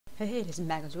Hey, this is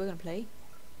Magnus. We're gonna play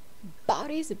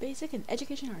BALDI, the basic and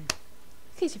education art. In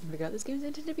case you haven't figured out, this game is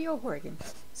intended to be a horror game,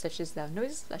 such as loud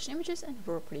noises, flashing images, and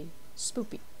we're pretty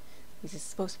spoopy. At least it's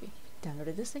supposed to be.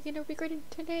 Downloaded this thinking it would be great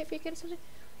today if you get something.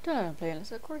 Don't let them play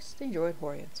unless, of course, they enjoy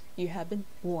horror games. You have been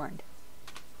warned.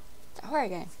 It's a horror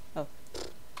game. Oh.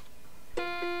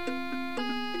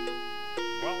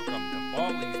 Welcome to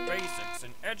BALDI's Basics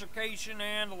in Education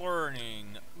and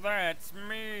Learning. That's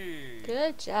me.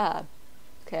 Good job.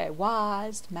 Okay,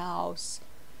 WASD, mouse.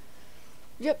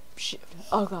 Yep, shift.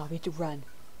 Oh god, we have to run.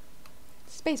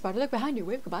 Spacebar to look behind you,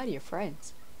 wave goodbye to your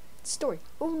friends. Story.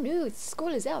 Oh no, school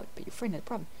is out, but your friend had a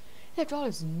problem. After all,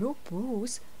 there's no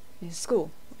rules in school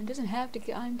and doesn't have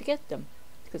time to get them.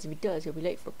 Because if he does, he'll be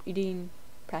late for reading,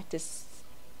 practice.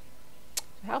 To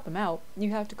help him out, you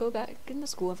have to go back into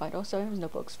school and find all 7 of his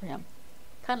notebooks for him.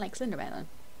 Kind of like Slenderman.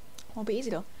 Won't be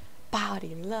easy though.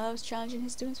 BALDI loves challenging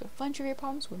his students with fun trivia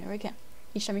problems whenever he can.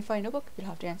 Each time you find a notebook, you'll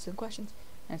have to answer some questions,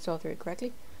 and solve through it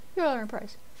correctly, you'll earn a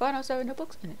prize. Find all 7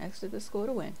 notebooks and then exit the school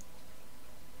to win.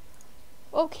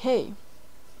 Okay.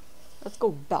 Let's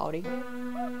go, BALDI.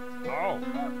 Oh,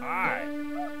 hi.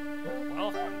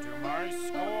 Welcome to my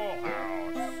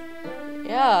schoolhouse.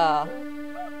 Yeah.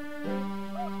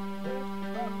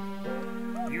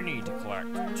 You need to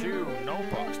collect 2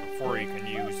 notebooks before you can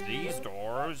use these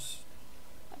doors.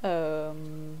 Now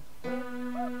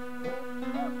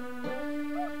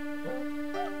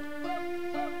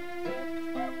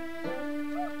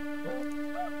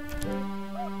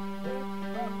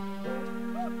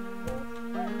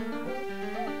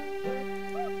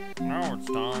it's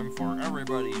time for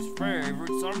everybody's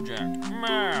favorite subject,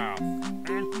 math.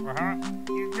 And,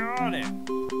 you got it.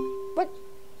 What?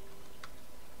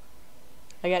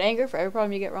 I got anger for every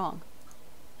problem you get wrong.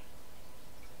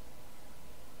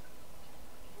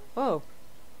 Oh.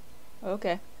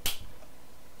 Okay.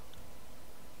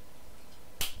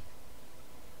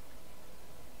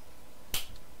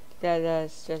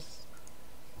 That's just...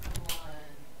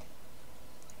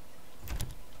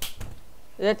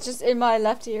 That's just in my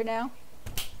left ear now.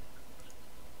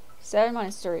 7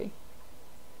 minus 3.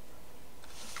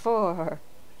 4.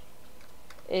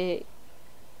 8.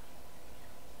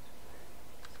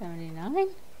 79?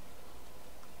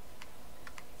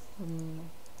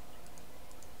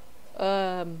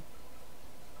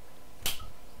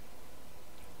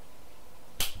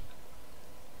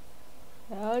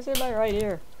 That was in my right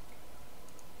ear.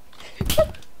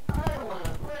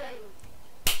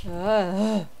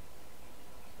 God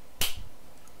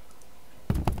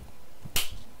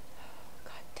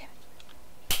damn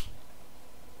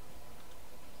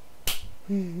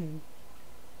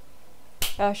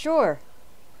it. Sure.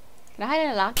 Can I hide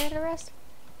in a locker at the rest?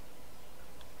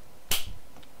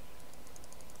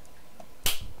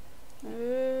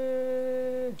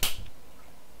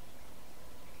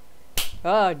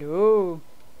 Ah, no.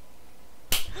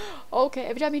 Okay,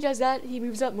 every time he does that, he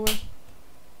moves up more.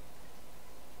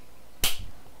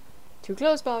 Too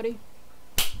close, BALDI.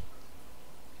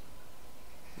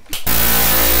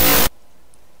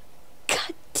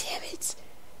 God damn it!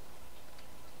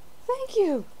 Thank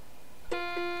you.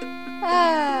 Welcome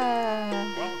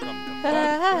to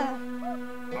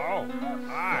Oh,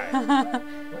 hi.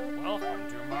 Welcome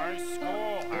to my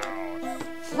schoolhouse.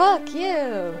 Fuck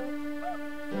you.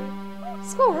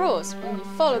 School rules. When you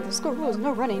follow the school rules,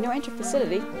 no running, no entry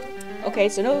facility. Okay,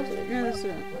 so no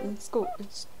school.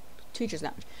 It's teachers'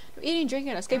 lounge. No eating,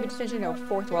 drinking, escaping detention, no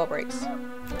fourth wall breaks.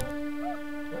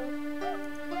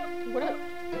 What up?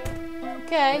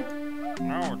 Okay.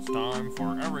 Now it's time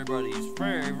for everybody's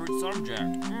favorite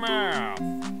subject, math.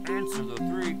 Answer the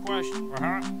 3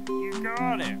 questions. You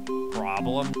got it.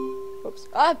 Problem. Oops.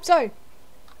 Ah, sorry.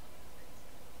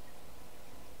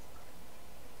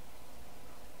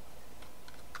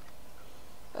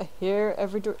 I hear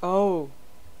every door. Oh.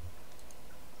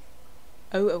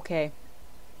 Oh, okay.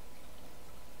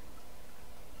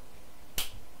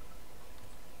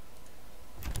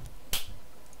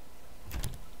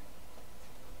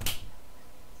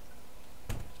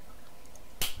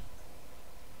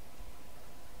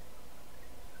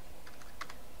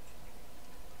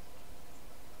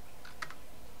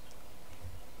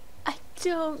 I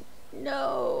don't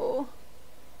know.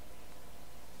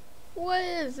 What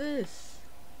is this?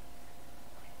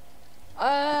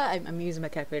 I'm using my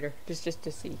calculator just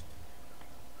to see.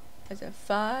 Is it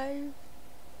 5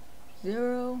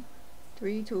 0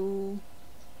 3 2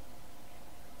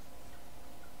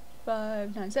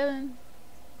 5 9 7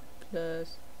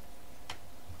 plus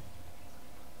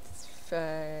 5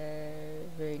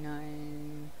 8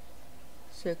 9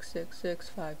 6 6 6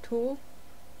 5 2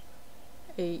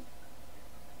 8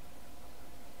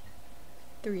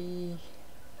 3.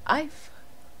 I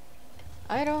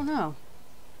don't know.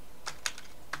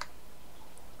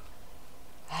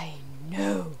 I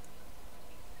know.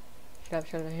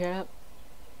 Shut up.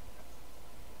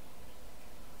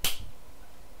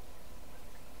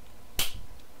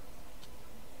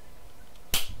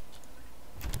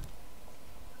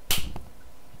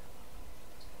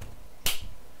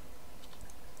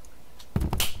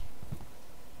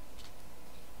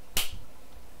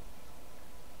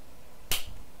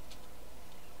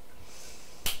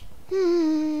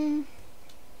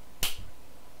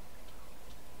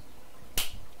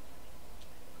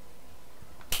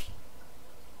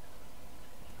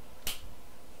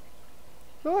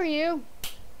 Who are you?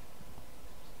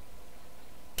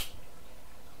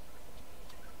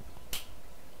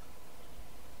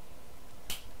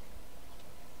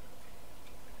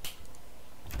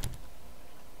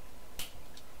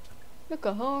 Look,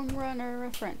 a home runner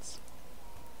reference.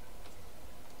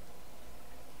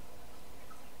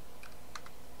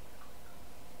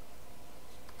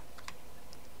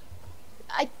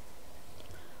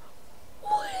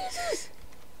 What is this?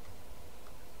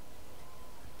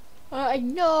 I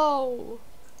know.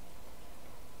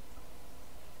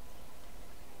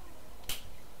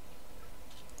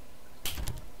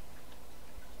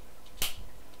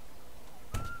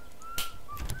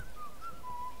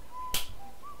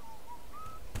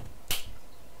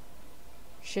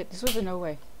 Shit, this was a no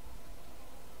way.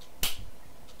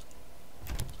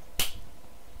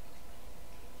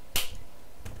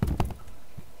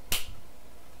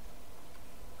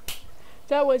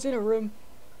 That was in a room.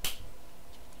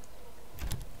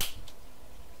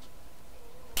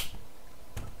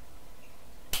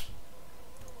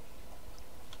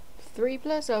 Three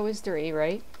plus 0 is 3,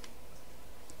 right?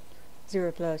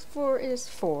 0 plus 4 is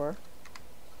 4.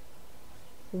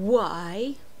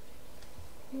 Why?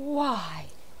 Why?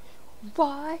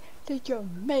 Why did you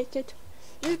make it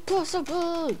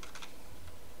impossible?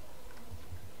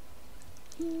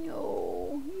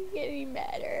 No, you're getting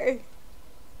madder.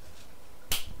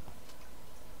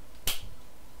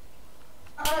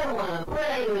 I don't want to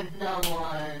play with no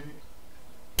one.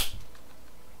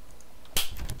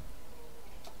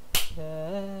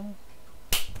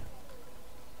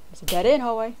 It's a dead end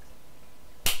hallway.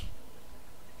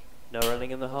 No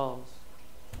running in the halls.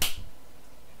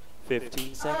 15 I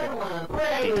don't seconds. want to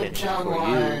play with Detention no for you.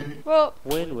 one. Well,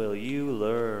 When will you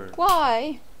learn?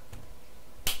 why?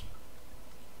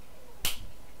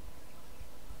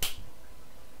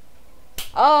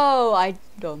 Oh, I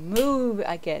don't move.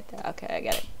 I get that. Okay, I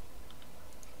get it.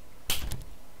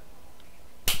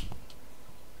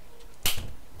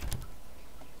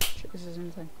 Shit, this is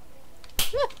insane.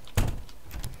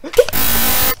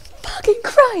 Fucking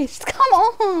Christ! Come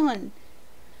on!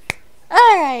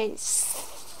 Alright.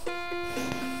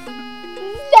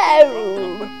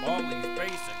 No! BALDI's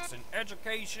Basics in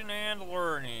Education and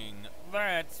Learning.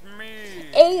 That's me.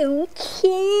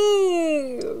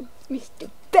 Okay, Mr.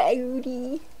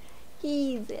 Baldi.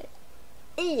 He's an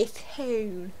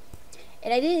asshole.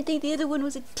 And I didn't think the other one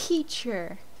was a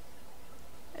teacher.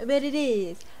 But it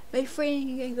is. My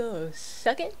friend can go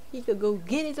suck it. He could go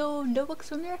get his own notebooks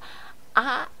from there.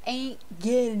 I ain't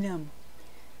getting them.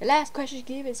 The last question you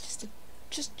give is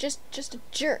just a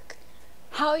jerk.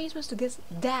 How are you supposed to guess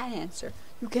that answer?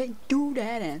 You can't do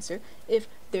that answer if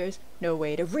there's no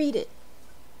way to read it.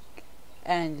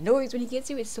 And the noise when he gets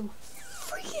you is so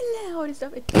freaking loud and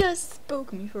stuff. It just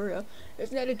spoke me for real.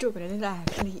 It's not a joke, and it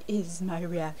actually is my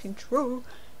reaction. True.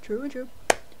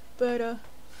 But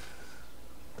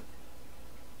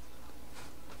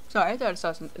sorry, I thought I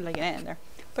saw something like an ant there.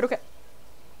 But okay.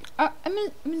 I'm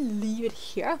gonna leave it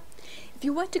here. If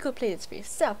you want to go play this for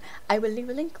yourself, I will leave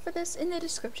a link for this in the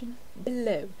description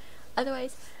below.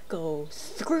 Otherwise, go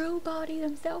screw BALDI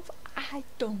himself. I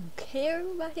don't care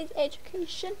about his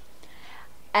education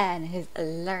and his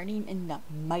learning in the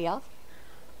math.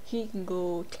 He can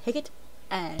go take it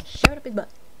and shove it up his butt.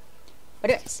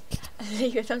 But anyways,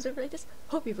 leave your thumbs up like this.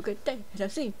 Hope you have a good day, and I'll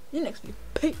see you in the next video.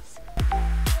 Peace.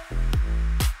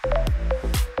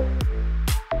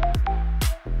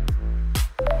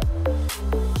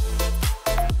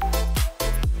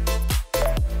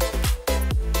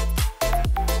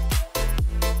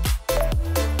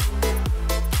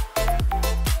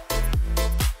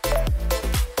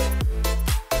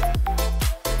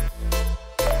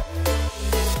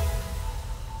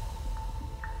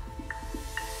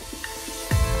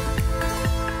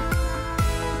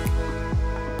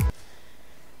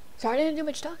 Sorry I didn't do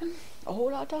much talking. A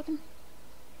whole lot of talking.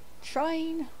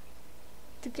 Trying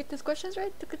to get these questions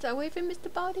right to get away from Mr.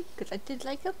 BALDI, because I did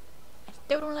like him. I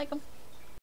still don't like him.